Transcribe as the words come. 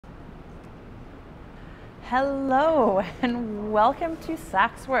Hello and welcome to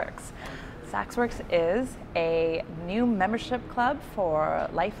SaxWorks. SaxWorks is a new membership club for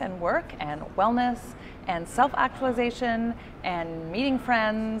life and work and wellness and self-actualization and meeting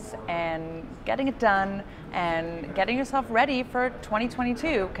friends and getting it done and getting yourself ready for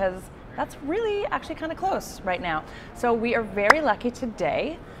 2022, because that's really actually kind of close right now. So we are very lucky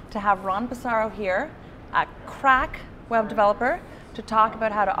today to have Ron Passaro here, a crack web developer, to talk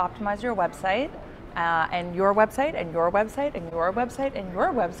about how to optimize your website and your website and your website and your website and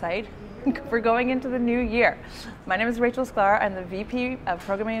your website for going into the new year. My name is Rachel Sklar. I'm the VP of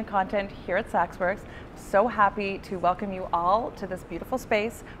Programming and Content here at SaxWorks. So happy to welcome you all to this beautiful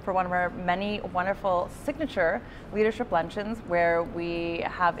space for one of our many wonderful signature leadership luncheons, where we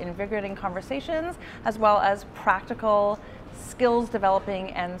have invigorating conversations as well as practical skills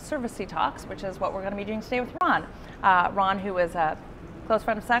developing and servicey talks, which is what we're going to be doing today with Ron. Ron, who is a close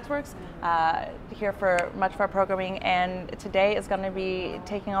friend of SaxWorks, here for much of our programming, and today is going to be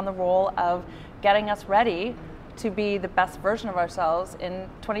taking on the role of getting us ready to be the best version of ourselves in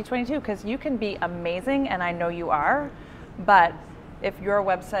 2022, because you can be amazing, and I know you are, but if your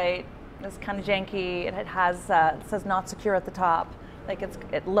website is kind of janky and it has it says not secure at the top, like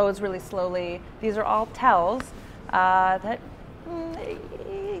it loads really slowly, these are all tells that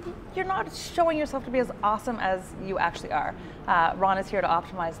you're not showing yourself to be as awesome as you actually are. Ron is here to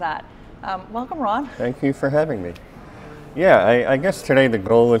optimize that. Welcome, Ron. Thank you for having me. Yeah, I guess today the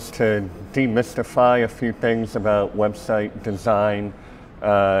goal is to demystify a few things about website design,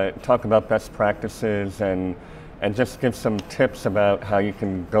 talk about best practices, and just give some tips about how you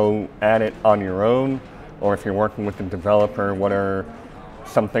can go at it on your own, or if you're working with a developer, what are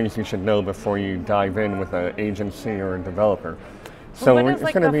some things you should know before you dive in with an agency or a developer. So what is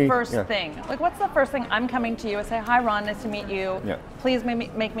like the first thing? Like, what's the first thing? I'm coming to you and say, hi Ron, nice to meet you. Yeah. Please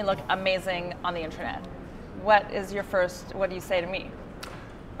make me look amazing on the internet. What is your first, what do you say to me?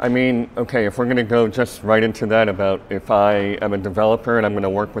 I mean, okay, if we're going to go just right into that about if I am a developer and I'm going to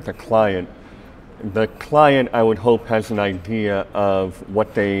work with a client, the client, I would hope, has an idea of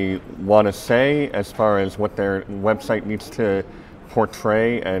what they want to say as far as what their website needs to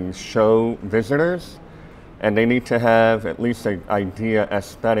portray and show visitors. And they need to have at least an idea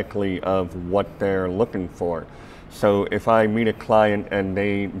aesthetically of what they're looking for. So if I meet a client and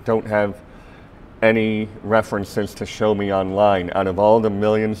they don't have any references to show me online, out of all the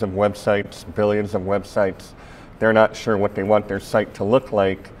millions of websites, billions of websites, they're not sure what they want their site to look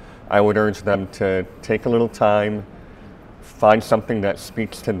like, I would urge them to take a little time, find something that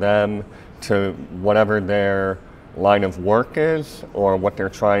speaks to them, to whatever their line of work is, or what they're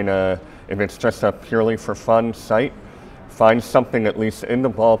trying to, if it's just a purely for fun site, find something at least in the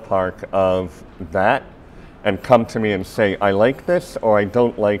ballpark of that and come to me and say, I like this or I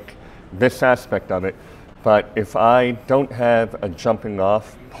don't like this aspect of it. But if I don't have a jumping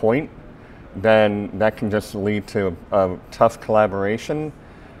off point, then that can just lead to a tough collaboration.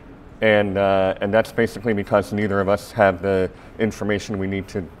 And that's basically because neither of us have the information we need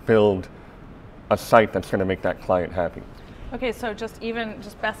to build a site that's going to make that client happy. Okay, so just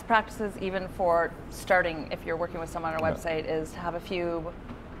best practices even for starting, if you're working with someone on a website, is to have a few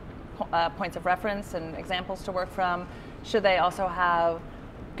points of reference and examples to work from. Should they also have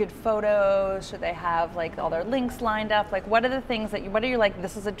good photos? Should they have like all their links lined up? Like, what are the things that what are you like,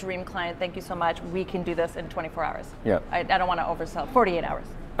 this is a dream client, thank you so much, we can do this in 24 hours. Yeah. I don't want to oversell, 48 hours.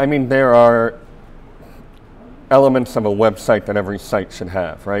 I mean, there are elements of a website that every site should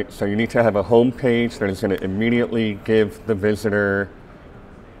have, right? So you need to have a home page that is going to immediately give the visitor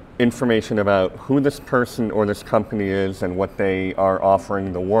information about who this person or this company is and what they are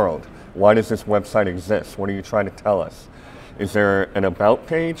offering the world. Why does this website exist? What are you trying to tell us? Is there an about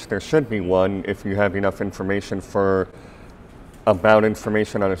page? There should be one if you have enough information for about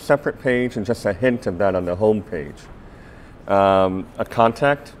information on a separate page, and just a hint of that on the home page. A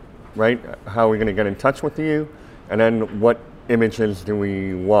contact, right? How are we going to get in touch with you? And then what images do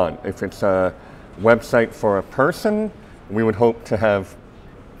we want? If it's a website for a person, we would hope to have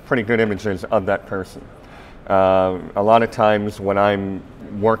pretty good images of that person. A lot of times when I'm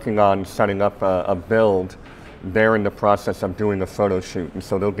working on setting up a build, they're in the process of doing a photo shoot. And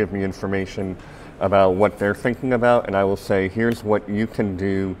so they'll give me information about what they're thinking about, and I will say, here's what you can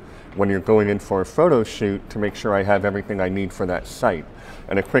do when you're going in for a photo shoot to make sure I have everything I need for that site.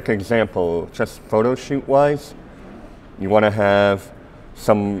 And a quick example, just photo shoot wise, you want to have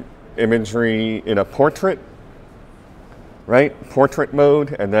some imagery in a portrait, right? Portrait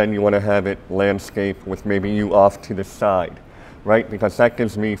mode, and then you want to have it landscape with maybe you off to the side, right? Because that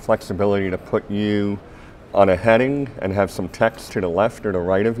gives me flexibility to put you on a heading and have some text to the left or the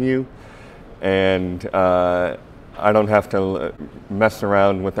right of you. and I don't have to mess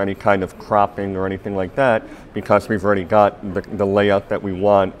around with any kind of cropping or anything like that because we've already got the layout that we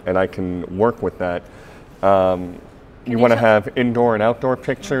want, and I can work with that. You want to have indoor and outdoor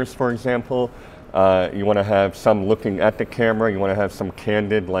pictures, for example. You want to have some looking at the camera. You want to have some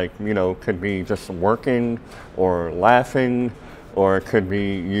candid, like, could be just working or laughing, or it could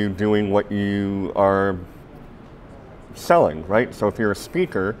be you doing what you are selling, right? So if you're a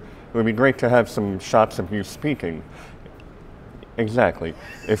speaker, it would be great to have some shots of you speaking. Exactly.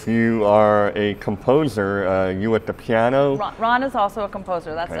 If you are a composer, you at the piano. Ron is also a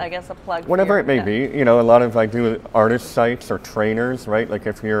composer. That's, Okay. I guess, a plug. Whatever it may be. A lot of I do artist sites or trainers, right? Like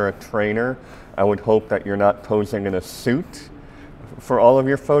if you're a trainer, I would hope that you're not posing in a suit for all of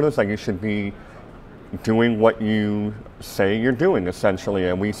your photos. Like you should be doing what you say you're doing, essentially.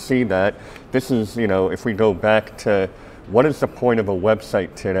 And we see that. This is, if we go back to what is the point of a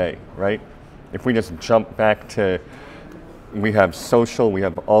website today, right? If we just jump back to, we have social, we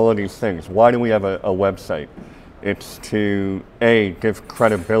have all of these things. Why do we have a website? It's to, A, give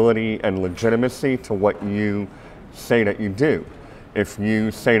credibility and legitimacy to what you say that you do. If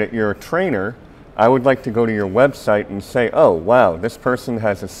you say that you're a trainer, I would like to go to your website and say, oh, wow, this person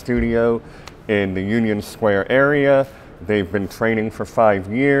has a studio in the Union Square area. They've been training for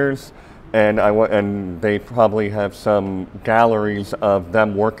 5 years, and they probably have some galleries of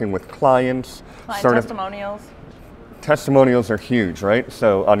them working with clients. Testimonials. Testimonials are huge, right?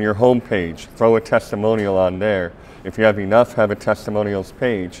 So on your home page, throw a testimonial on there. If you have enough, have a testimonials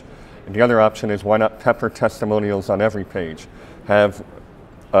page. And the other option is, why not pepper testimonials on every page? Have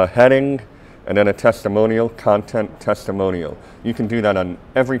a heading and then a testimonial, content testimonial. You can do that on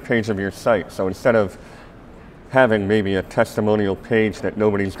every page of your site. So instead of having maybe a testimonial page that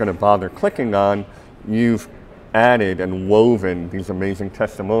nobody's going to bother clicking on, you've added and woven these amazing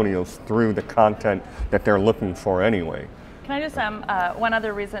testimonials through the content that they're looking for anyway. Can I just, one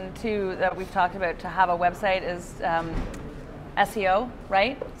other reason too that we've talked about to have a website is SEO,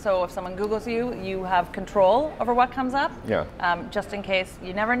 right? So if someone Googles you, you have control over what comes up. Yeah. Just in case,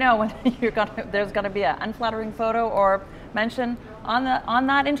 you never know when there's going to be an unflattering photo or mention on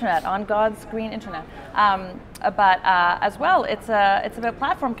that internet, on God's green internet. But as well, it's about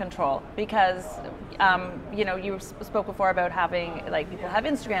platform control, because you spoke before about having, like, people have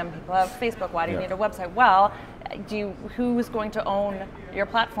Instagram, people have Facebook. Why do you need a website? Well, who's going to own your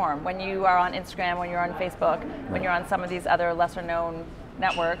platform when you are on Instagram, when you're on Facebook, when you're on some of these other lesser known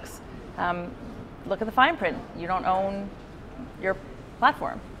networks? Look at the fine print. You don't own your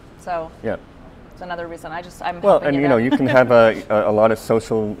platform. So yeah. It's another reason. I'm well, helping and you can have a lot of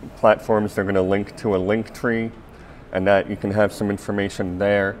social platforms. They're going to link to a link tree, and that you can have some information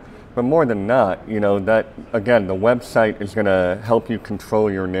there. But more than not, that, again, the website is going to help you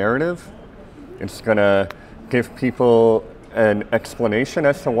control your narrative. It's going to give people an explanation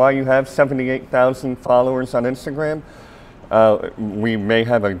as to why you have 78,000 followers on Instagram. We may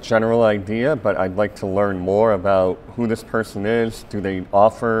have a general idea, but I'd like to learn more about who this person is. Do they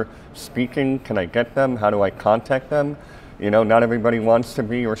offer speaking? Can I get them? How do I contact them? Not everybody wants to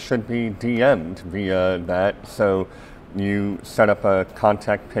be or should be DM'd via that. So you set up a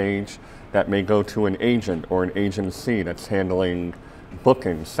contact page that may go to an agent or an agency that's handling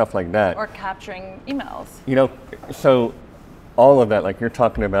bookings, stuff like that. Or capturing emails. So all of that, like you're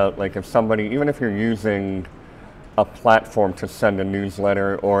talking about, like if somebody, even if you're using a platform to send a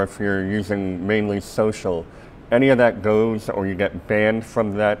newsletter, or if you're using mainly social, any of that goes, or you get banned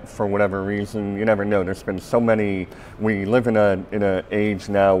from that for whatever reason. You never know. There's been so many. We live in a age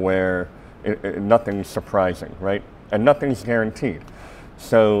now where nothing's surprising, right? And nothing's guaranteed.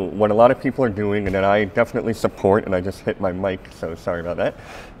 So what a lot of people are doing, and that I definitely support, and I just hit my mic, so sorry about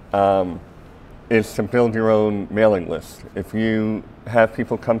that, is to build your own mailing list. If you have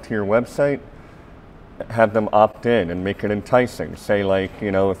people come to your website, have them opt in and make it enticing. Say, like,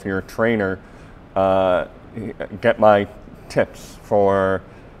 if you're a trainer, get my tips for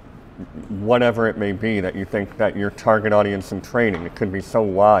whatever it may be that you think that your target audience in training. It could be so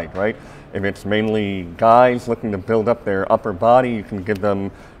wide, right? If it's mainly guys looking to build up their upper body, you can give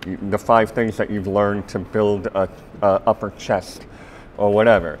them the 5 things that you've learned to build a upper chest or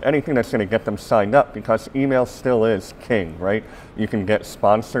whatever. Anything that's going to get them signed up, because email still is king, right? You can get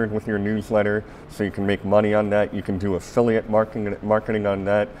sponsored with your newsletter, so you can make money on that. You can do affiliate marketing on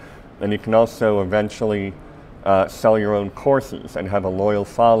that. And you can also eventually sell your own courses and have a loyal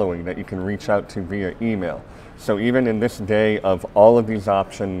following that you can reach out to via email. So even in this day of all of these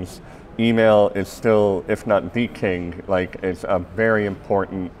options, email is still, if not the king, like it's a very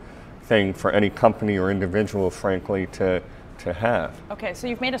important thing for any company or individual, frankly, to to have. Okay, so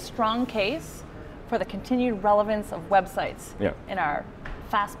you've made a strong case for the continued relevance of websites in our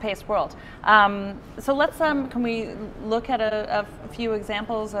fast-paced world. So let's, can we look at a few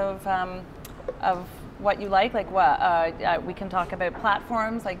examples of what you like? Like what, we can talk about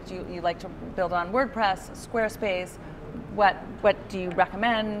platforms, like do you like to build on WordPress, Squarespace? What do you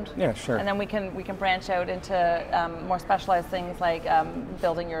recommend? Yeah, sure. And then we can branch out into more specialized things like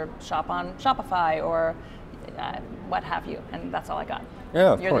building your shop on Shopify or what have you. And that's all I got.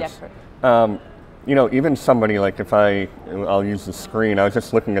 Yeah, of You're course. the expert. You know, even somebody like I'll use the screen. I was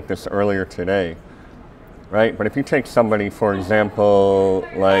just looking at this earlier today, right? But if you take somebody, for example,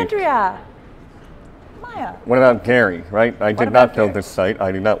 like Andrea, Maya. What about Gary, right? I did not build Gary? this site.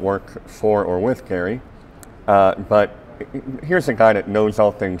 I did not work for or with Gary. But here's a guy that knows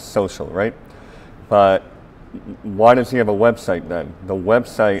all things social, right? But why does he have a website then? The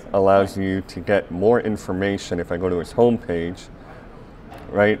website allows you to get more information. If I go to his homepage,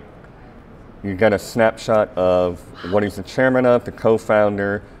 right? You get a snapshot of what he's the chairman of, the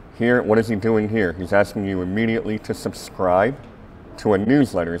co-founder. Here, what is he doing here? He's asking you immediately to subscribe to a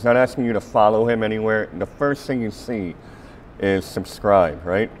newsletter. He's not asking you to follow him anywhere. The first thing you see is subscribe,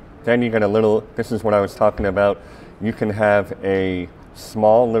 right? Then you get a little, this is what I was talking about. You can have a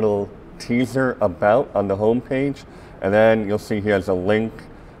small little teaser about on the homepage, and then you'll see he has a link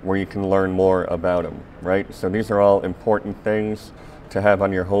where you can learn more about him, right? So these are all important things to have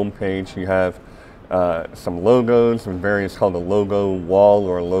on your homepage. You have some logos with various, called a logo wall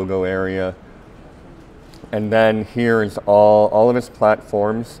or a logo area. And then here is all of his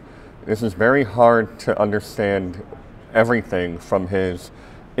platforms. This is very hard to understand everything from his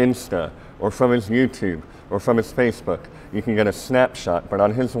Insta or from his YouTube or from his Facebook. You can get a snapshot, but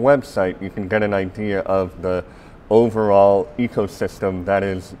on his website you can get an idea of the overall ecosystem that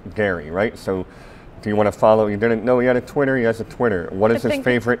is Gary, right? So do you want to follow? You didn't know he had a Twitter. He has a Twitter. What is his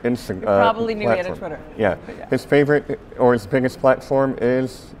favorite Instagram? Probably knew platform? he had a Twitter. Yeah. His favorite or his biggest platform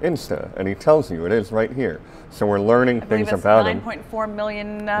is Insta, and he tells you it is right here. So we're learning things about him. 9.4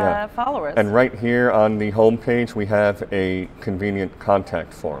 million followers. And right here on the homepage, we have a convenient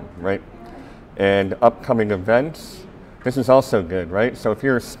contact form, right? And upcoming events. This is also good, right? So if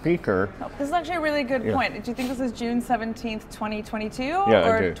you're a speaker... Oh, this is actually a really good point. Do you think this is June 17th, 2022? Yeah,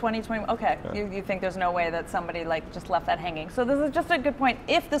 or I do. 2020? Okay, yeah. You think there's no way that somebody like just left that hanging. So this is just a good point.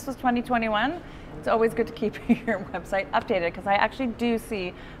 If this was 2021, it's always good to keep your website updated, because I actually do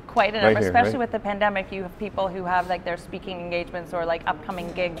see quite a number, especially with the pandemic. You have people who have like their speaking engagements or like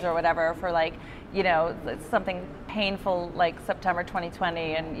upcoming gigs or whatever for like, you know, something painful like September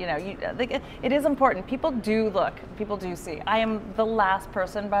 2020, and you know, like it is important. People do look, people do see. I am the last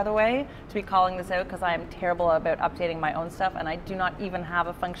person, by the way, to be calling this out, because I am terrible about updating my own stuff, and I do not even have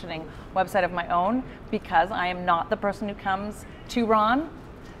a functioning website of my own, because I am not the person who comes to Ron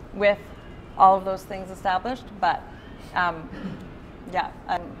with all of those things established. But yeah,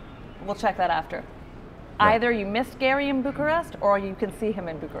 we'll check that after. Yeah. Either you missed Gary in Bucharest, or you can see him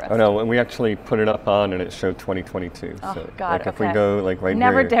in Bucharest. Oh no, and we actually put it up on, and it showed 2022. Oh so, God, like if we go like right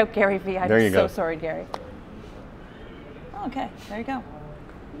Never here, doubt Gary V. I'm there you so go. sorry, Gary. Oh, okay, there you go.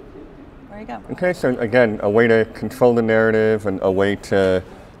 There you go. Okay, so again, a way to control the narrative and a way to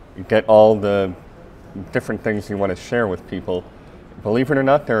get all the different things you want to share with people. Believe it or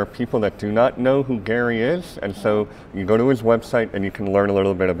not, there are people that do not know who Gary is, and so you go to his website and you can learn a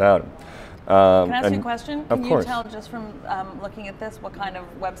little bit about him. Can I ask you a question? Of course. Can you tell just from looking at this what kind of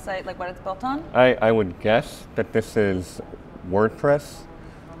website, like what it's built on? I would guess that this is WordPress,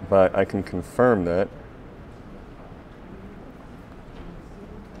 but I can confirm that.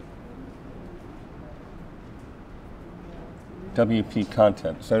 WP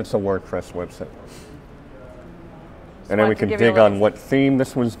Content, so it's a WordPress website. And then we can dig on what theme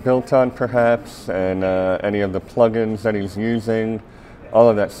this was built on, perhaps, and any of the plugins that he's using, all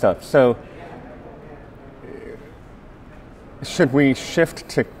of that stuff. So, should we shift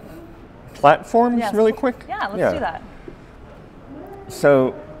to platforms really quick? Yeah, let's do that.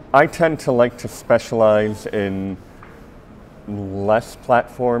 So, I tend to like to specialize in less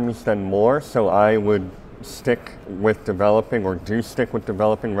platforms than more, so I would stick with developing, or do stick with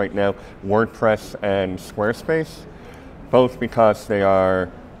developing right now, WordPress and Squarespace. Both because they are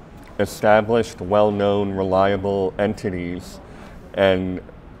established, well-known, reliable entities, and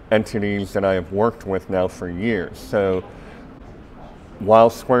entities that I have worked with now for years. So while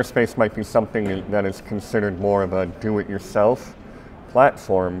Squarespace might be something that is considered more of a do-it-yourself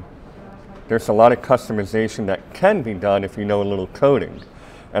platform, there's a lot of customization that can be done if you know a little coding.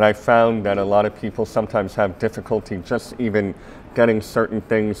 And I found that a lot of people sometimes have difficulty just even getting certain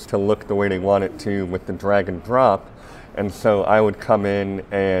things to look the way they want it to with the drag and drop. And so I would come in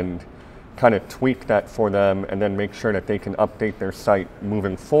and kind of tweak that for them and then make sure that they can update their site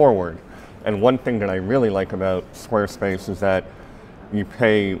moving forward. And one thing that I really like about Squarespace is that you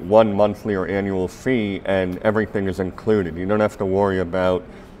pay one monthly or annual fee and everything is included. You don't have to worry about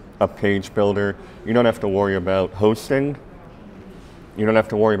a page builder. You don't have to worry about hosting. You don't have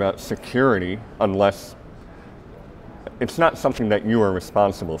to worry about security unless it's not something that you are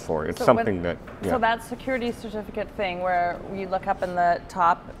responsible for. It's something that... So that security certificate thing where you look up in the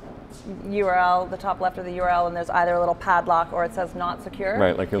top URL, the top left of the URL, and there's either a little padlock or it says not secure.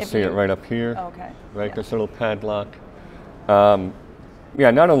 Right, like you'll see it right up here. Oh, okay. Right, this little padlock. Yeah,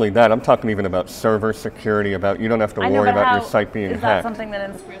 not only that, I'm talking even about server security, about you don't have to worry about your site being hacked. Is that something that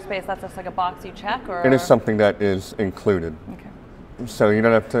in Squarespace, that's just like a box you check? Or? It is something that is included. Okay. So you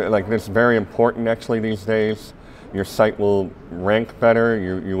don't have to, like, it's very important actually these days. Your site will rank better,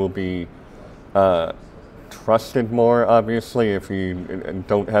 you will be trusted more, obviously, if you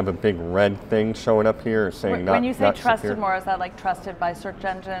don't have a big red thing showing up here saying not secure. When you say trusted more, is that like trusted by search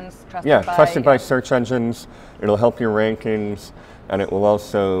engines? Trusted by search engines. It'll help your rankings, and it will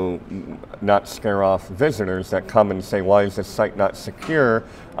also not scare off visitors that come and say, why is this site not secure?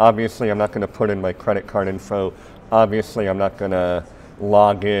 Obviously, I'm not going to put in my credit card info. Obviously, I'm not going to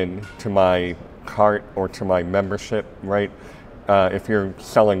log in to my cart or to my membership, right? If you're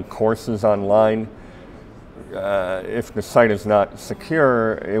selling courses online, if the site is not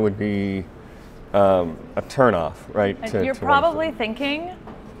secure, it would be a turnoff, right? You're probably thinking,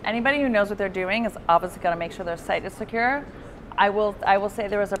 anybody who knows what they're doing is obviously going to make sure their site is secure. I will say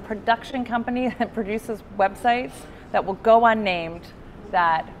there is a production company that produces websites that will go unnamed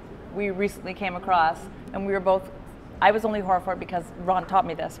that we recently came across, and we were both, I was only horrified because Ron taught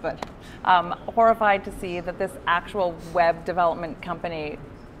me this, but horrified to see that this actual web development company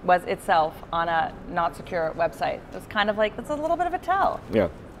was itself on a not secure website. It was kind of like, it's a little bit of a tell. Yeah.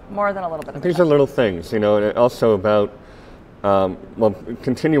 More than a little bit of a These tell. are little things, and also about, well,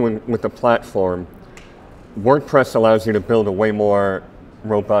 continuing with the platform, WordPress allows you to build a way more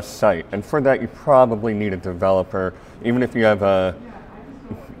robust site. And for that, you probably need a developer, even if you have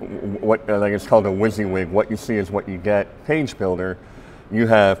what like it's called a WYSIWYG, what you see is what you get page builder. You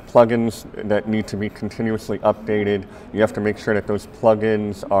have plugins that need to be continuously updated. You have to make sure that those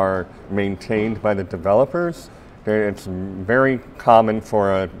plugins are maintained by the developers. It's very common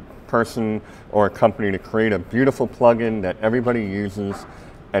for a person or a company to create a beautiful plugin that everybody uses,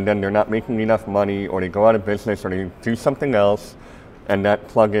 and then they're not making enough money, or they go out of business, or they do something else, and that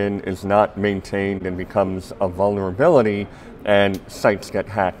plugin is not maintained and becomes a vulnerability, and sites get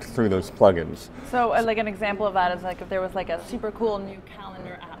hacked through those plugins. So like an example of that is like if there was like a super cool new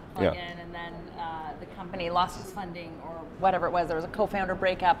calendar app plugin, and then the company lost its funding or whatever it was, there was a co-founder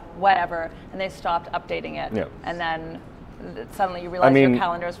breakup, whatever, and they stopped updating it. And then suddenly you realize your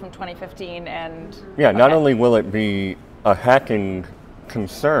calendar is from 2015 and... Not only will it be a hacking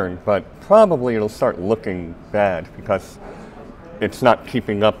concern, but probably it'll start looking bad because it's not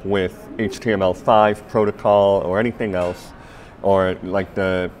keeping up with HTML5 protocol or anything else, or like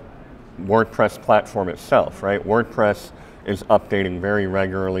the WordPress platform itself, right? WordPress is updating very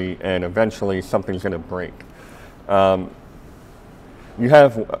regularly, and eventually something's going to break. You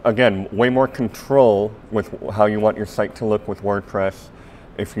have, again, way more control with how you want your site to look with WordPress.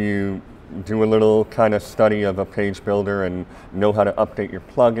 If you do a little kind of study of a page builder and know how to update your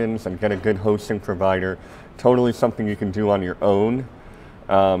plugins and get a good hosting provider, totally something you can do on your own,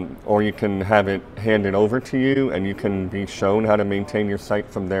 or you can have it handed over to you and you can be shown how to maintain your site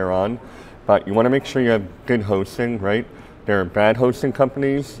from there on. But you want to make sure you have good hosting, right? There are bad hosting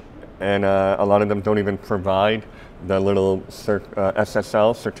companies, and a lot of them don't even provide the little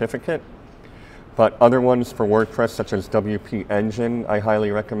SSL certificate. But other ones for WordPress, such as WP Engine, I highly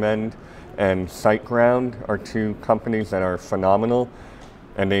recommend, and SiteGround are two companies that are phenomenal,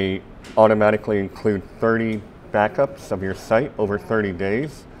 and they automatically include 30 backups of your site over 30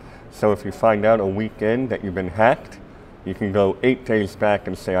 days. So if you find out a week in that you've been hacked, you can go 8 days back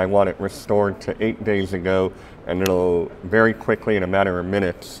and say, I want it restored to 8 days ago, and it'll very quickly, in a matter of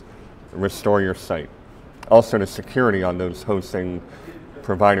minutes, restore your site. Also, the security on those hosting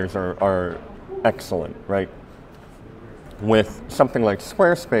providers are excellent, right? With something like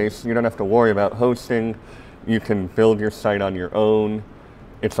Squarespace, you don't have to worry about hosting. You can build your site on your own.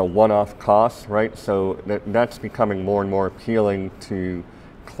 It's a one-off cost, right? So that's becoming more and more appealing to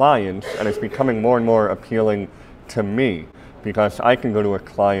clients, and it's becoming more and more appealing to me, because I can go to a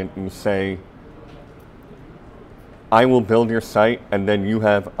client and say, I will build your site, and then you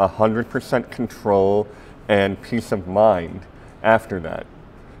have 100% control and peace of mind after that,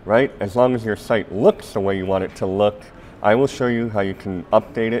 right? As long as your site looks the way you want it to look, I will show you how you can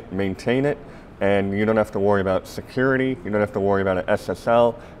update it, maintain it, and you don't have to worry about security. You don't have to worry about an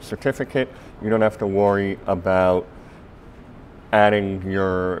SSL certificate. You don't have to worry about adding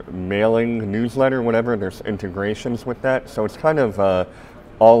your mailing newsletter, whatever. There's integrations with that. So it's kind of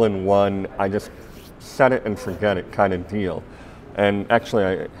all-in-one, I just set it and forget it kind of deal. And actually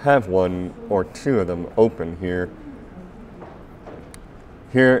I have one or two of them open here.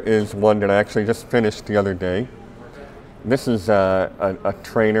 Here is one that I actually just finished the other day. This is a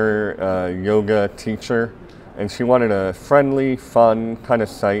trainer, yoga teacher, and she wanted a friendly, fun kind of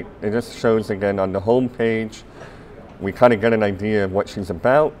site. It just shows again on the home page. We kind of get an idea of what she's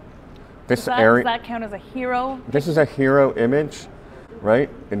about. This area, does that count as a hero? This is a hero image, right?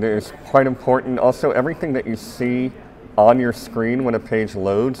 And it's quite important. Also, everything that you see on your screen when a page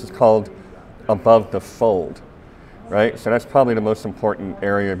loads is called above the fold. Right? So that's probably the most important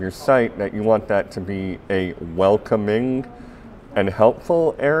area of your site, that you want that to be a welcoming and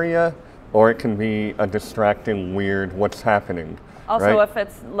helpful area, or it can be a distracting, weird, what's happening. Also, right? if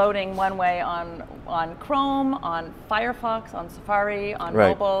it's loading one way on Chrome, on Firefox, on Safari, on right.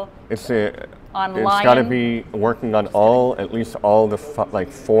 mobile, it's on Lion. It's got to be working on at least all the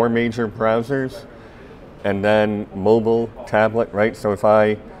 4 major browsers, and then mobile, tablet, right? So if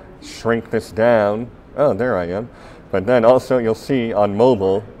I shrink this down, oh, there I am. But then also you'll see on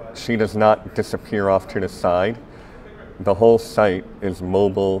mobile, she does not disappear off to the side. The whole site is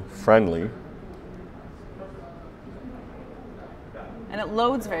mobile friendly. And it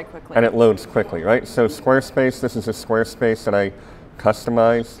loads very quickly. And it loads quickly, right? So Squarespace, this is a Squarespace that I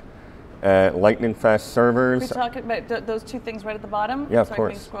customized. Lightning fast servers. We talk about those two things right at the bottom. Yeah, of so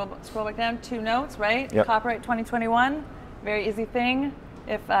course. I can scroll back down. 2 notes, right? Yep. Copyright 2021, very easy thing.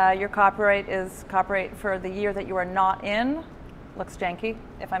 If your copyright is copyright for the year that you are not in, looks janky,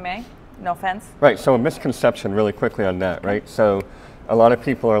 if I may, no offense. Right, so a misconception really quickly on that, right? So a lot of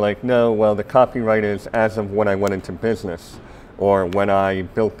people are like, no, well, the copyright is as of when I went into business or when I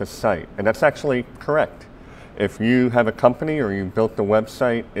built the site. And that's actually correct. If you have a company or you built the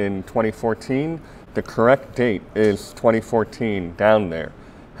website in 2014, the correct date is 2014 down there.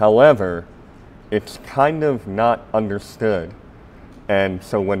 However, it's kind of not understood. And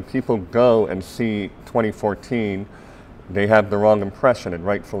so when people go and see 2014, they have the wrong impression, and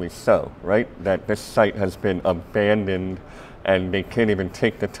rightfully so, right? That this site has been abandoned and they can't even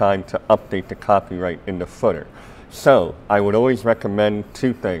take the time to update the copyright in the footer. So I would always recommend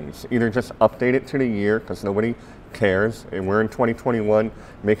 2 things. Either just update it to the year, because nobody cares, and we're in 2021,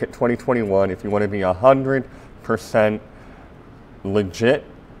 make it 2021. If you want to be 100% legit,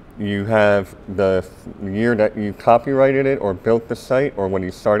 you have the year that you copyrighted it or built the site, or when you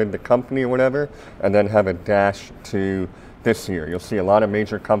started the company or whatever, and then have a dash to this year. You'll see a lot of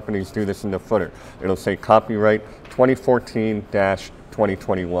major companies do this in the footer. It'll say copyright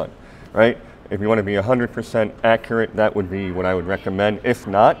 2014-2021, right? If you want to be 100% accurate, that would be what I would recommend. If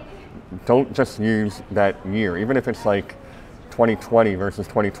not, don't just use that year. Even if it's like 2020 versus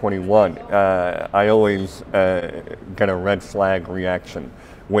 2021, I always get a red flag reaction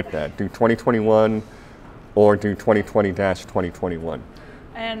with that. Do 2021 or do 2020-2021.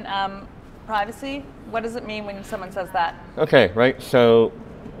 And privacy, what does it mean when someone says that? Okay, right, so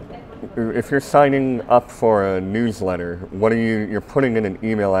if you're signing up for a newsletter, you're putting in an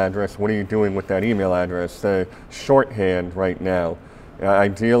email address, what are you doing with that email address? The shorthand right now,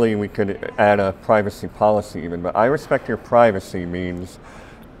 ideally we could add a privacy policy even, but I respect your privacy means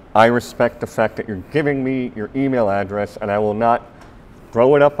I respect the fact that you're giving me your email address and I will not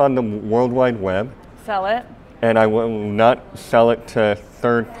throw it up on the World Wide Web. Sell it. And I will not sell it to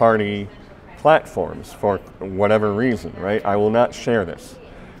third-party platforms for whatever reason, right? I will not share this,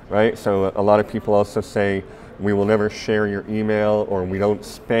 right? So a lot of people also say, we will never share your email, or we don't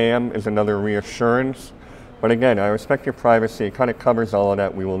spam is another reassurance. But again, I respect your privacy. It kind of covers all of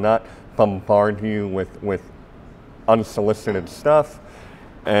that. We will not bombard you with unsolicited stuff.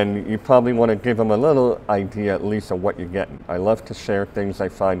 And you probably want to give them a little idea at least of what you're getting. I love to share things I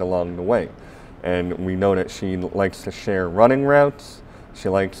find along the way. And we know that she likes to share running routes, she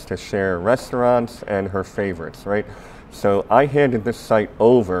likes to share restaurants and her favorites, right? So I handed this site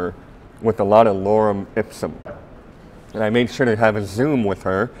over with a lot of lorem ipsum. And I made sure to have a Zoom with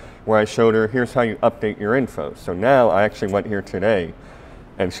her where I showed her, here's how you update your info. So now I actually went here today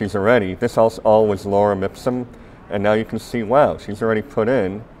and she's already, this all was lorem ipsum. And now you can see, wow, she's already put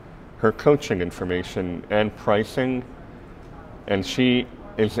in her coaching information and pricing. And she's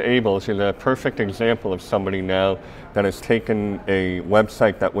a perfect example of somebody now that has taken a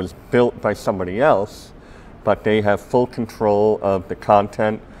website that was built by somebody else, but they have full control of the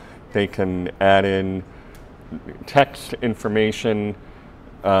content. They can add in text information.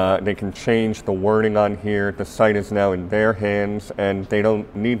 They can change the wording on here. The site is now in their hands, and they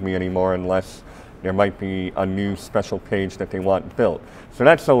don't need me anymore unless there might be a new special page that they want built. So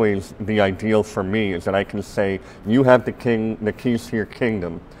that's always the ideal for me, is that I can say, you have the keys to your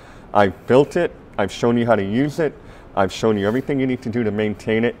kingdom. I've built it. I've shown you how to use it. I've shown you everything you need to do to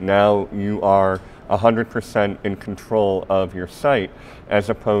maintain it. Now you are 100% in control of your site, as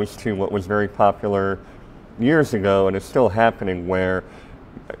opposed to what was very popular years ago, and it's still happening, where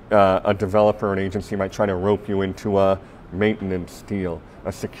a developer or an agency might try to rope you into a maintenance deal,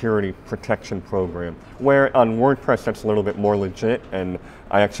 a security protection program, where on WordPress that's a little bit more legit, and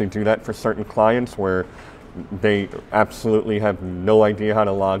I actually do that for certain clients where they absolutely have no idea how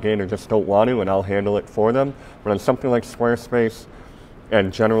to log in or just don't want to, and I'll handle it for them. But on something like Squarespace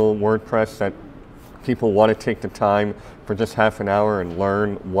and general WordPress, that people want to take the time for just half an hour and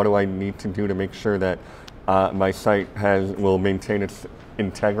learn, what do I need to do to make sure that my site will maintain its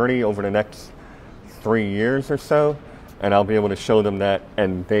integrity over the next 3 years or so, and I'll be able to show them that,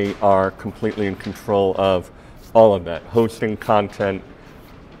 and they are completely in control of all of that. Hosting, content,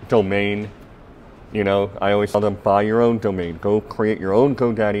 domain. You know, I always tell them, buy your own domain. Go create your own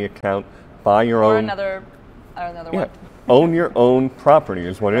GoDaddy account, buy your own. Or another one. Own your own property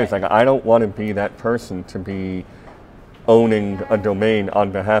is what it is. Like, I don't want to be that person to be owning a domain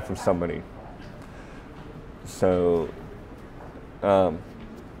on behalf of somebody. So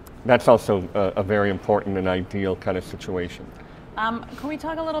that's also a very important and ideal kind of situation. Can we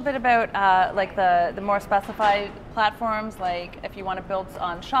talk a little bit about like the more specified platforms? Like if you want to build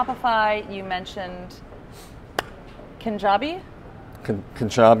on Shopify, you mentioned Kajabi.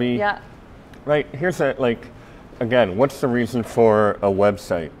 Kajabi. Yeah. Right. Here's again, what's the reason for a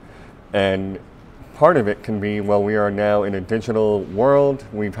website? And part of it can be, well, we are now in a digital world.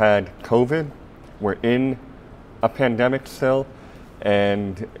 We've had COVID. We're in a pandemic still,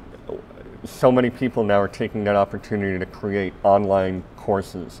 and so many people now are taking that opportunity to create online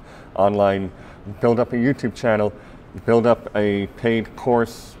courses, build up a YouTube channel, build up a paid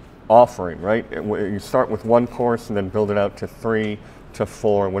course offering, right? You start with one course and then build it out to 3 to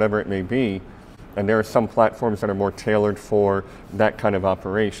 4, whatever it may be. And there are some platforms that are more tailored for that kind of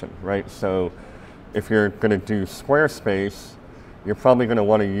operation, right? So if you're going to do Squarespace, you're probably going to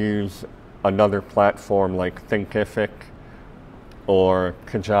want to use another platform like Thinkific or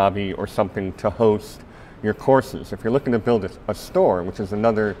Kajabi or something to host your courses. If you're looking to build a store, which is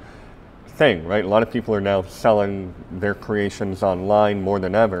another thing, right? A lot of people are now selling their creations online more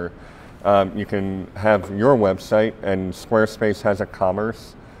than ever. You can have your website, and Squarespace has a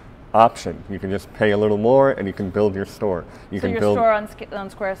commerce option. You can just pay a little more and you can build your store. So your store on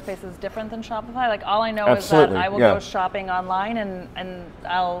Squarespace is different than Shopify? Like, all I know is that I will go shopping online and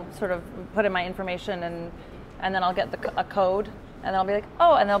I'll sort of put in my information and then I'll get a code, and they'll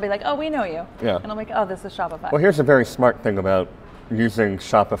be like, oh, we know you. Yeah. And I'm like, oh, this is Shopify. Well, here's a very smart thing about using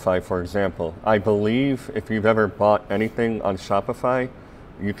Shopify, for example. I believe if you've ever bought anything on Shopify,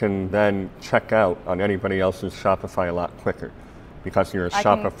 you can then check out on anybody else's Shopify a lot quicker, because you're a Shopify. I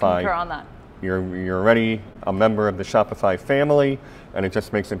can concur on that. You're already a member of the Shopify family, and it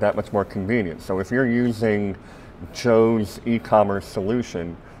just makes it that much more convenient. So if you're using Joe's e-commerce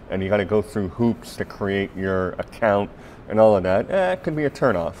solution, and you got to go through hoops to create your account and all of that, it could be a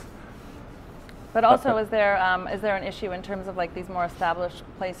turnoff. But also, is there an issue in terms of like these more established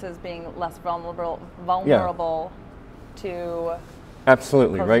places being less vulnerable to?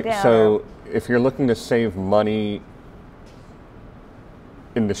 Absolutely, right? So if you're looking to save money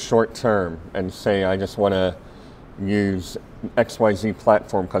in the short term and say, I just want to use XYZ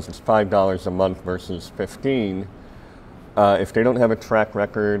platform because it's $5 a month versus $15, if they don't have a track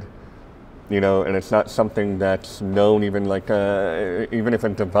record, and it's not something that's known, even if a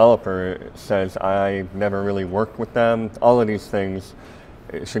developer says, I've never really worked with them, all of these things,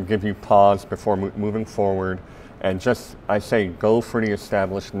 it should give you pause before moving forward. And just, I say, go for the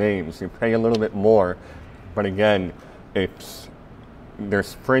established names. You pay a little bit more, but again,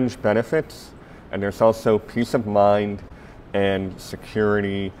 there's fringe benefits, and there's also peace of mind and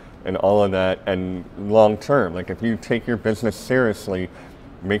security and all of that, and long term. Like, if you take your business seriously,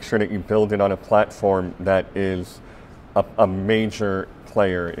 make sure that you build it on a platform that is a major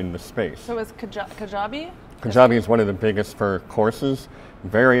player in the space. So is Kajabi? Kajabi is one of the biggest for courses.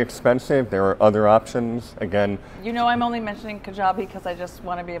 Very expensive. There are other options. Again, I'm only mentioning Kajabi because I just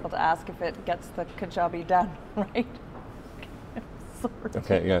want to be able to ask if it gets the Kajabi done, right? Sorry.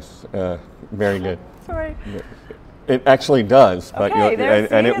 Okay. Yes. Very good. Sorry. It actually does, but okay,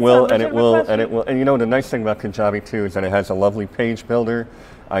 and it will. The nice thing about Kajabi too is that it has a lovely page builder.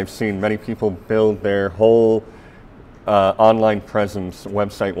 I've seen many people build their whole online presence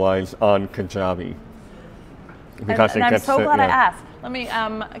website-wise on Kajabi. Because and I'm so glad I asked. Let me,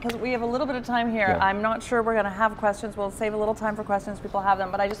 because we have a little bit of time here. Yeah. I'm not sure we're going to have questions. We'll save a little time for questions. People have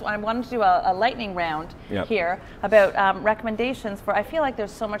them, but I wanted to do a lightning round here about recommendations for. I feel like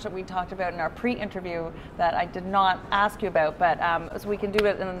there's so much that we talked about in our pre-interview that I did not ask you about, but so we can do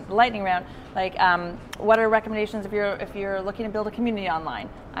it in the lightning round. Like, what are recommendations if you're looking to build a community online?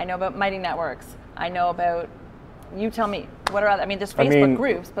 I know about Mighty Networks. I know about. You tell me. What are other? I mean, there's Facebook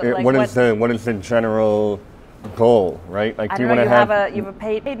groups, but like what is the general goal, right? Like, do you want to have you have a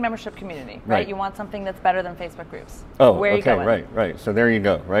paid membership community, right? You want something that's better than Facebook groups. Oh, where are you going? Right. So there you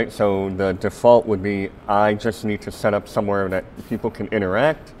go, right? So the default would be I just need to set up somewhere that people can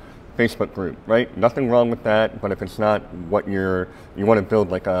interact. Facebook group, right? Nothing wrong with that, but if it's not what you want to build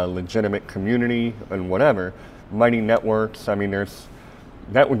like a legitimate community and whatever, Mighty Networks. I mean,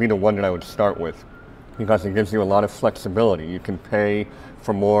 that would be the one that I would start with because it gives you a lot of flexibility. You can pay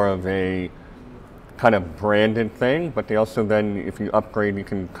for more of a kind of branded thing, but they also then, if you upgrade, you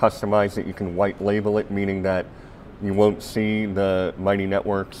can customize it, you can white label it, meaning that you won't see the Mighty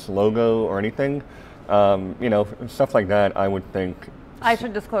Networks logo or anything. Stuff like that, I would think. I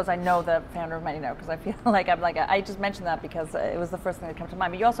should disclose, I know the founder of Mighty Networks because I feel like I just mentioned that because it was the first thing that came to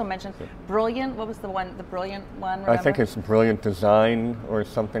mind. But you also mentioned Brilliant. What was the Brilliant one? Remember? I think it's Brilliant Design or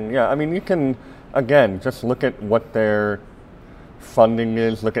something. Yeah, I mean, you can, again, just look at what their funding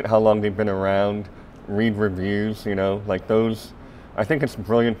is, look at how long they've been around, read reviews, like those. I think it's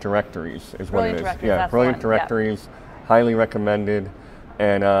Brilliant Directories is what it is. Yeah, Brilliant Directories, highly recommended.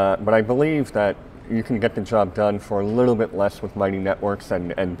 And but I believe that you can get the job done for a little bit less with Mighty Networks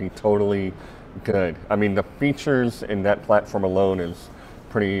and be totally good. I mean, the features in that platform alone is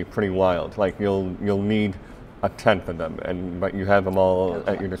pretty wild. Like you'll need a tenth of them, but you have them all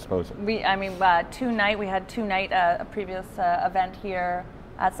at your disposal. We had Tonight, a previous event here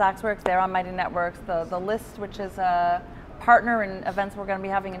at SaxWorks. They're on Mighty Networks. The list, which is a partner in events we're going to be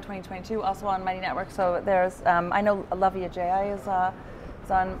having in 2022, also on Mighty Networks. So there's, I know Lavia J.I. is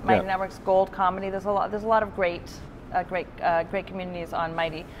on Mighty Networks. Gold Comedy. There's a lot of great communities on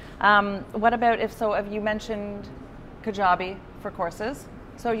Mighty. What about if you mentioned Kajabi for courses?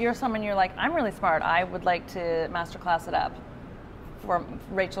 So you're like, I'm really smart. I would like to masterclass it up for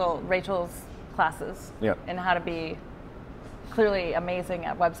Rachel's classes and how to be clearly amazing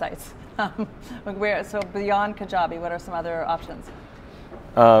at websites. So beyond Kajabi, what are some other options?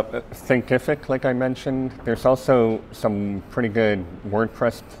 Thinkific, like I mentioned. There's also some pretty good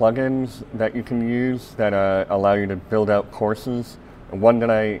WordPress plugins that you can use that allow you to build out courses. One that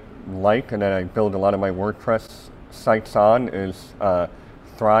I like and that I build a lot of my WordPress sites on is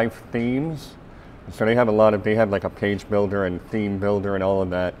Thrive Themes. So they have like a page builder and theme builder and all of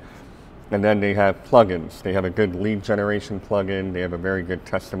that. And then they have plugins. They have a good lead generation plugin. They have a very good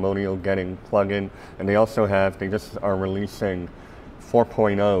testimonial getting plugin. And they just are releasing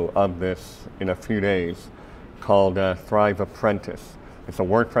 4.0 of this in a few days called Thrive Apprentice. It's a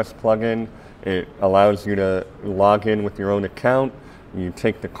WordPress plugin. It allows you to log in with your own account. You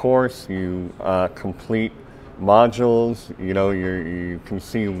take the course, you complete modules, you can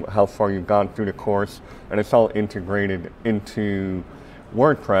see how far you've gone through the course, and it's all integrated into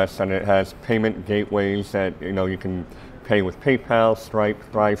WordPress, and it has payment gateways that you can pay with PayPal, Stripe,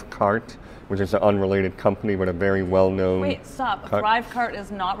 Thrivecart, which is an unrelated company but a very well-known. Wait, stop. Thrivecart is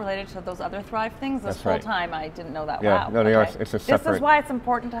not related to those other Thrive things? This whole time I didn't know that. Yeah, wow. No, they are. It's a separate. This is why it's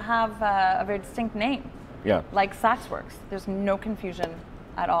important to have a very distinct name. Yeah. Like SaxWorks. There's no confusion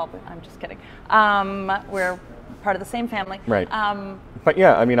at all. But I'm just kidding. We're part of the same family. Right. But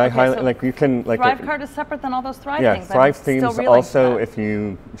yeah, I mean, I highlight so you can Thrivecart is separate than all those Thrive things. Yeah, Thrive Themes also. If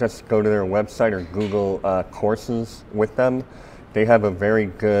you just go to their website or Google courses with them, they have a very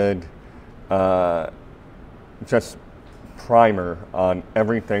good just primer on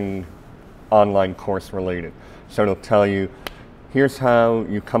everything online course related. So it'll tell you, here's how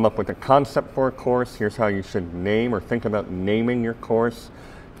you come up with a concept for a course. Here's how you should name or think about naming your course.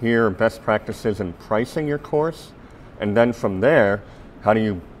 Here are best practices in pricing your course. And then from there, how do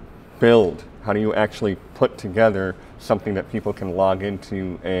you build? How do you actually put together something that people can log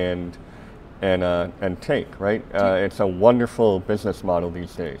into and take, right? It's a wonderful business model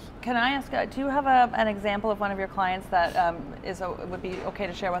these days. Can I ask, do you have an example of one of your clients that would be okay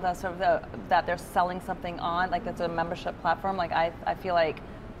to share with us, of that they're selling something on, like that's a membership platform? Like I feel like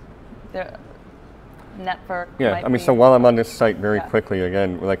they're network. Yeah, I mean, so while I'm on this site very quickly,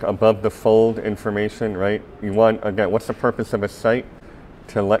 again, like above the fold information, right? You want, again, what's the purpose of a site?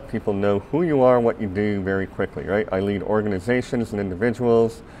 to let people know who you are, what you do very quickly, right? I lead organizations and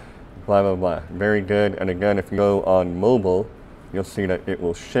individuals, blah, blah, blah. Very good. And again, if you go on mobile, you'll see that it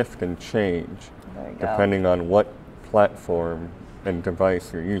will shift and change depending on what platform and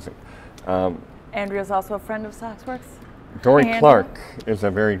device you're using. Andrea's also a friend of SaxWorks. Dory Clark is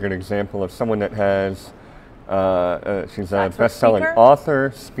a very good example of someone that has, she's a best-selling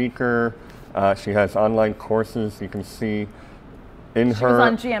author, speaker. She has online courses you can see in her. She was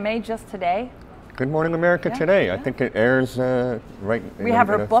on GMA just today. Good Morning America today. I think it airs right. We have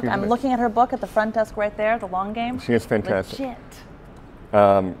her book. I'm looking at her book at the front desk right there, The Long Game. She is fantastic.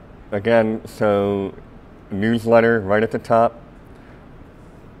 Legit. Again, so newsletter right at the top,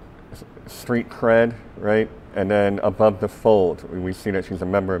 street cred, right? And then above the fold, we see that she's a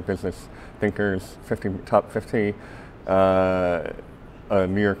member of Business Thinkers top 50, a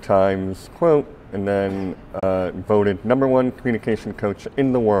New York Times quote, and then voted #1 communication coach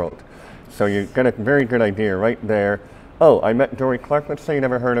in the world. So you get a very good idea right there. Oh, I met Dory Clark. Let's say you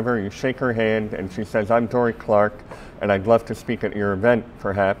never heard of her. You shake her hand, and she says, "I'm Dory Clark, and I'd love to speak at your event,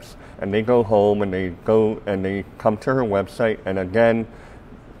 perhaps." And they go home, and they come to her website. And again,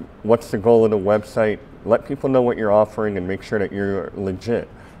 what's the goal of the website? Let people know what you're offering and make sure that you're legit.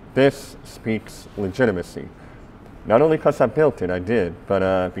 This speaks legitimacy. Not only because I built it, I did,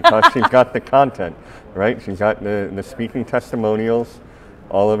 but because she's got the content, right? She's got the speaking testimonials,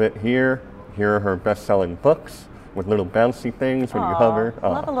 all of it here. Here are her best-selling books with little bouncy things when you hover. I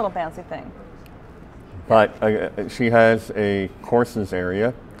love a little bouncy thing. But she has a courses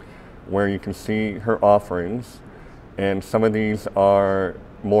area where you can see her offerings, and some of these are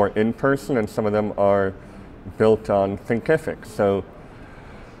more in-person and some of them are built on Thinkific. So,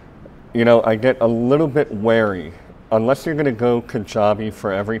 you know, I get a little bit wary. Unless you're going to go Kajabi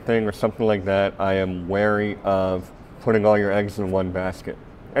for everything or something like that, I am wary of putting all your eggs in one basket.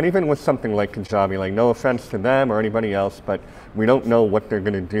 And even with something like Kajabi, like no offense to them or anybody else, but we don't know what they're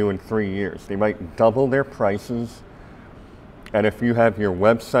going to do in 3 years. They might double their prices. And if you have your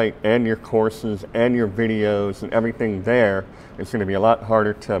website and your courses and your videos and everything there, it's going to be a lot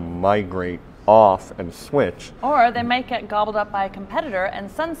harder to migrate off and switch. Or they might get gobbled up by a competitor and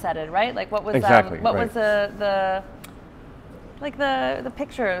sunsetted, right? Like what was was the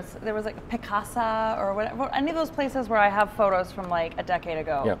pictures? There was like Picasa or whatever. Any of those places where I have photos from like a decade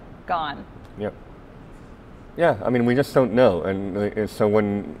ago, gone. Yep. Yeah, I mean, we just don't know, and so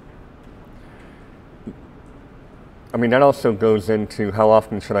when. I mean, that also goes into how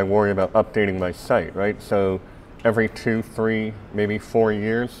often should I worry about updating my site, right? So every 2, 3, maybe 4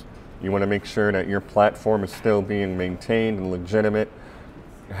 years, you want to make sure that your platform is still being maintained and legitimate.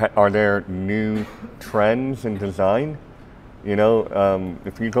 Are there new trends in design? You know,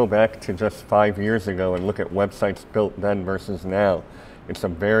 if you go back to just 5 years ago and look at websites built then versus now, it's a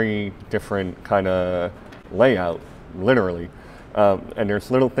very different kind of layout, literally. And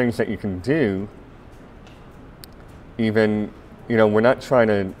there's little things that you can do. Even, you know, we're not trying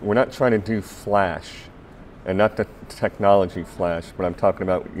to do Flash, and not the technology Flash, but I'm talking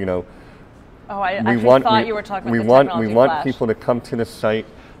about, you know. Oh, I thought you were talking about the technology We want Flash. people to come to the site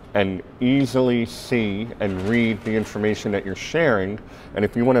and easily see and read the information that you're sharing. And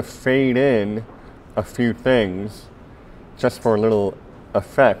if you want to fade in a few things, just for a little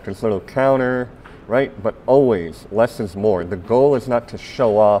effect, there's a little counter, right? But always, less is more. The goal is not to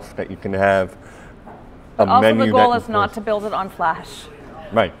show off that you can have. Also, the goal is not to build it on Flash.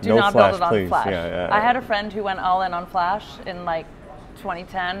 Right. Do no not Flash, build it on please. Flash. Yeah. I had a friend who went all in on Flash in like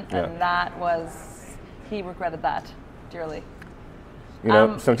 2010, and he regretted that dearly. You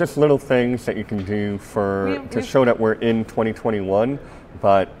know, so just little things that you can do to show that we're in 2021,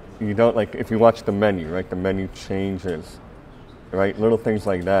 but you don't, like, if you watch the menu, right? The menu changes, right? Little things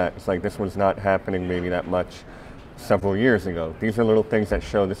like that. It's like this was not happening maybe that much several years ago. These are little things that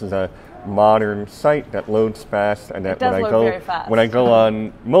show this is a modern site that loads fast, and that when I go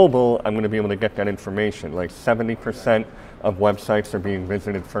on mobile, I'm going to be able to get that information. Like 70% of websites are being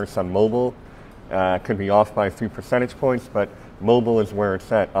visited first on mobile. Could be off by a few percentage points, but mobile is where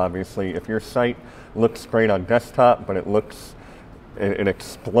it's at, obviously. If your site looks great on desktop, but it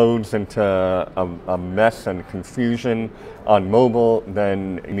explodes into a mess and confusion on mobile,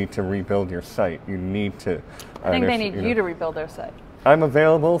 then you need to rebuild your site. You need to. I think they need you to rebuild their site. I'm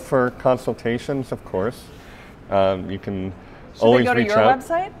available for consultations, of course. You can always reach out. Should they go to your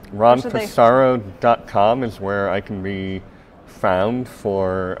website? RonPassaro.com is where I can be found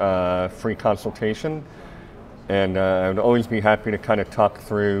for free consultation. And I would always be happy to kind of talk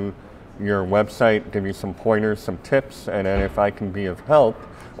through your website, give you some pointers, some tips, and then if I can be of help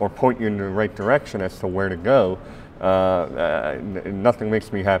or point you in the right direction as to where to go, Nothing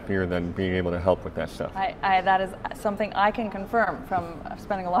makes me happier than being able to help with that stuff. That is something I can confirm from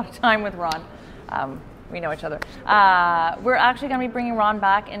spending a lot of time with Ron. We know each other. We're actually going to be bringing Ron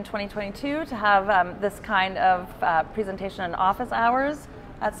back in 2022 to have this kind of presentation in office hours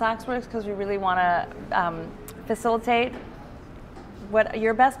at SaxWorks, because we really want to facilitate what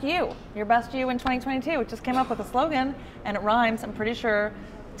your best you in 2022. We just came up with a slogan and it rhymes. I'm pretty sure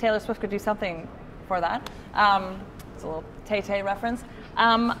Taylor Swift could do something for that. It's a little Tay-Tay reference.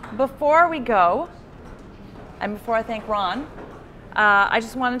 Before we go, and before I thank Ron, I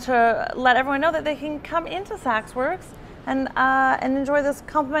just wanted to let everyone know that they can come into SaxWorks and enjoy this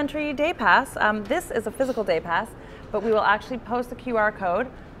complimentary day pass. This is a physical day pass, but we will actually post the QR code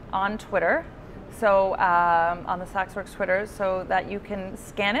on Twitter, so on the SaxWorks Twitter, so that you can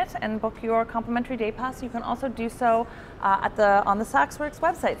scan it and book your complimentary day pass. You can also do so on the SaxWorks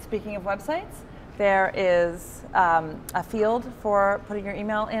website. Speaking of websites, there is a field for putting your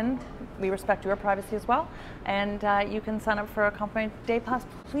email in. We respect your privacy as well, and you can sign up for a complimentary day pass.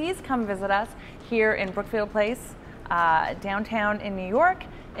 Please come visit us here in Brookfield Place, downtown in New York,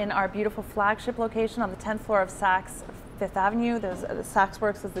 in our beautiful flagship location on the 10th floor of Saks Fifth Avenue. There's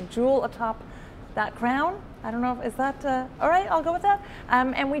SaxWorks is the jewel atop that crown. I don't know if is that all right. I'll go with that.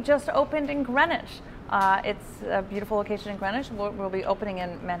 And we just opened in Greenwich. It's a beautiful location in Greenwich. We'll be opening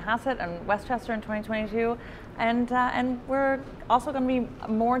in Manhasset and Westchester in 2022, and we're also going to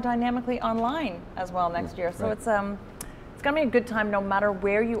be more dynamically online as well next year. So it's going to be a good time no matter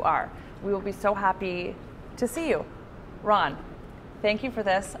where you are. We will be so happy to see you. Ron, thank you for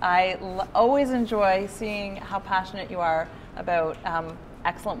this. I always enjoy seeing how passionate you are about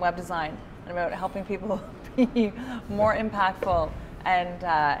excellent web design and about helping people be more impactful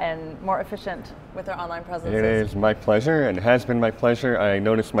and more efficient with their online presence. It is my pleasure, and has been my pleasure. I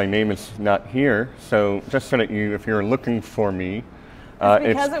noticed my name is not here, so just so that if you're looking for me,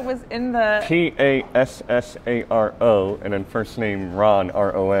 because it was in the Passaro, and then first name Ron,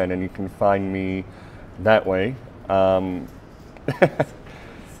 R-O-N, and you can find me that way.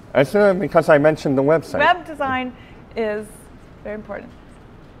 That's because I mentioned the website. Web design is very important.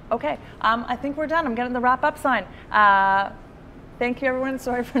 Okay, I think we're done. I'm getting the wrap-up sign. Thank you, everyone.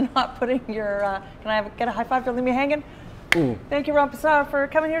 Sorry for not putting your. Can I get a high five? Don't leave me hanging. Thank you, Ron Passaro, for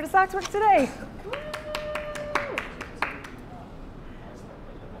coming here to SaxWorks today.